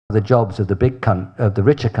the jobs of the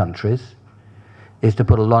richer countries is to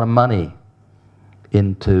put a lot of money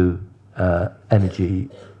into energy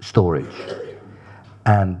storage,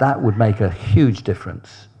 and that would make a huge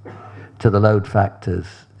difference to the load factors,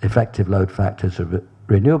 effective load factors of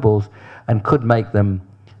renewables, and could make them,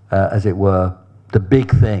 as it were, the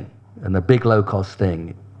big thing and the big low-cost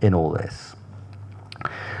thing in all this.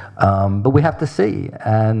 But we have to see,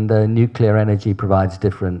 and nuclear energy provides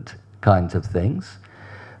different kinds of things.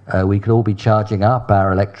 We could all be charging up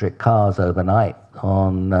our electric cars overnight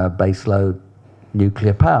on baseload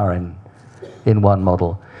nuclear power in one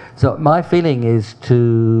model. So my feeling is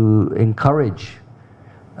to encourage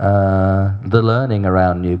the learning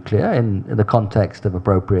around nuclear in the context of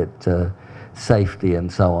appropriate safety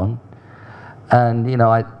and so on. And, you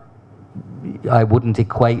know, I wouldn't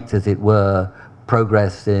equate, as it were,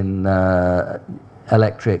 progress in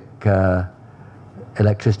electricity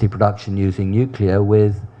production using nuclear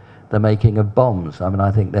with the making of bombs. I mean,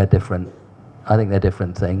 I think they're different. I think they're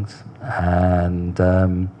different things, and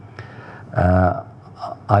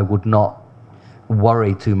I would not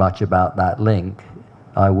worry too much about that link.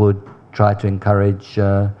 I would try to encourage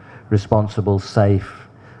responsible, safe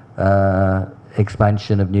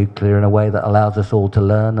expansion of nuclear in a way that allows us all to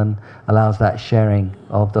learn and allows that sharing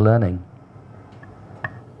of the learning.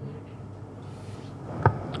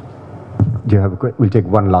 Do you have a question? We'll take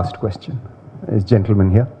one last question. This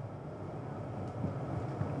gentleman here.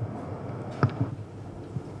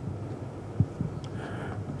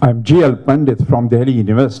 I'm G.L. Pandit from Delhi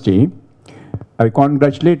University. I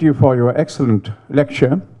congratulate you for your excellent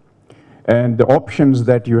lecture and the options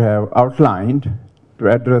that you have outlined to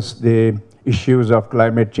address the issues of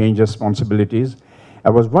climate change responsibilities. I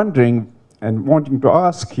was wondering and wanting to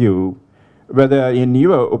ask you whether, in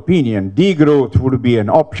your opinion, degrowth would be an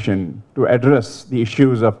option to address the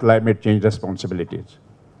issues of climate change responsibilities.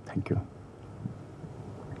 Thank you.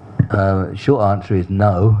 Short answer is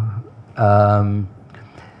no.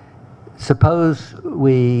 Suppose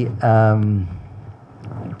we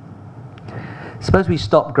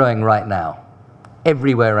stopped growing right now,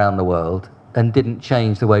 everywhere around the world, and didn't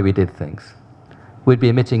change the way we did things. We'd be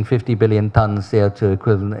emitting 50 billion tons CO2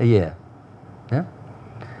 equivalent a year. Yeah?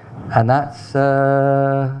 And that's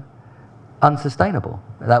unsustainable.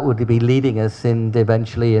 That would be leading us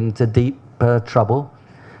eventually into deep trouble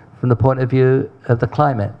from the point of view of the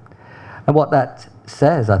climate. And what that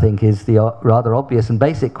says, I think, is the rather obvious and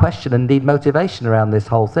basic question, and indeed motivation around this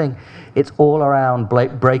whole thing. It's all around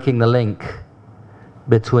breaking the link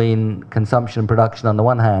between consumption and production on the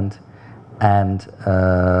one hand and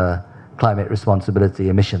climate responsibility,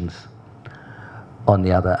 emissions on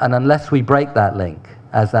the other. And unless we break that link,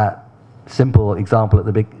 as that simple example at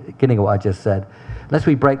the beginning of what I just said, unless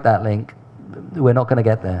we break that link, we're not going to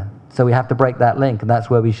get there. So we have to break that link, and that's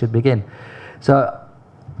where we should begin. So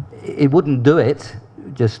it wouldn't do it,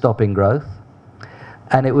 just stopping growth,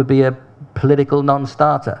 and it would be a political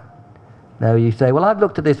non-starter. Now you say, well, I've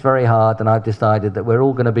looked at this very hard and I've decided that we're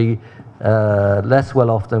all going to be less well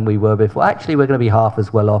off than we were before. Actually, we're going to be half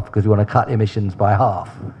as well off because we want to cut emissions by half.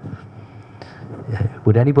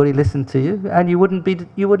 Would anybody listen to you? And you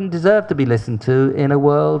wouldn't deserve to be listened to in a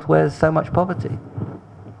world where there's so much poverty.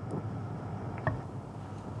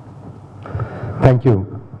 Thank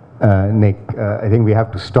you, Nick. I think we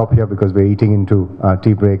have to stop here because we're eating into our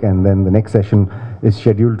tea break, and then the next session is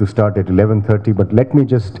scheduled to start at 11:30. But let me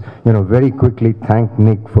just, very quickly thank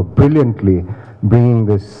Nick for brilliantly bringing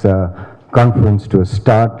this conference to a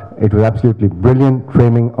start. It was absolutely brilliant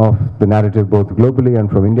framing of the narrative, both globally and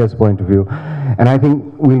from India's point of view. And I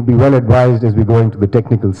think we'll be well advised as we go into the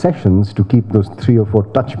technical sessions to keep those 3 or 4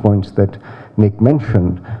 touch points that Nick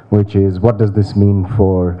mentioned, which is what does this mean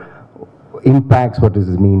for impacts, what does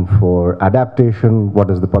this mean for adaptation, what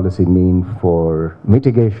does the policy mean for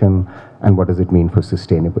mitigation, and what does it mean for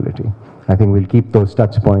sustainability. I think we'll keep those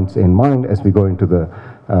touch points in mind as we go into the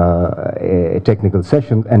technical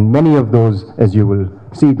session, and many of those, as you will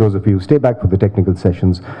see, those of you who stay back for the technical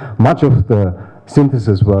sessions, much of the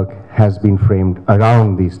synthesis work has been framed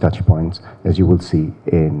around these touch points, as you will see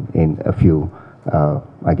in a few,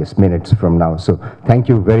 I guess, minutes from now. So thank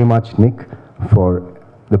you very much, Nick, for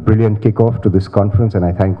the brilliant kickoff to this conference, and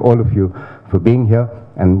I thank all of you for being here.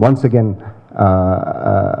 And once again,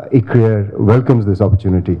 ICRIER welcomes this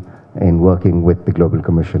opportunity in working with the Global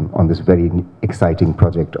Commission on this very exciting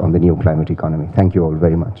project on the new climate economy. Thank you all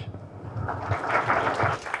very much.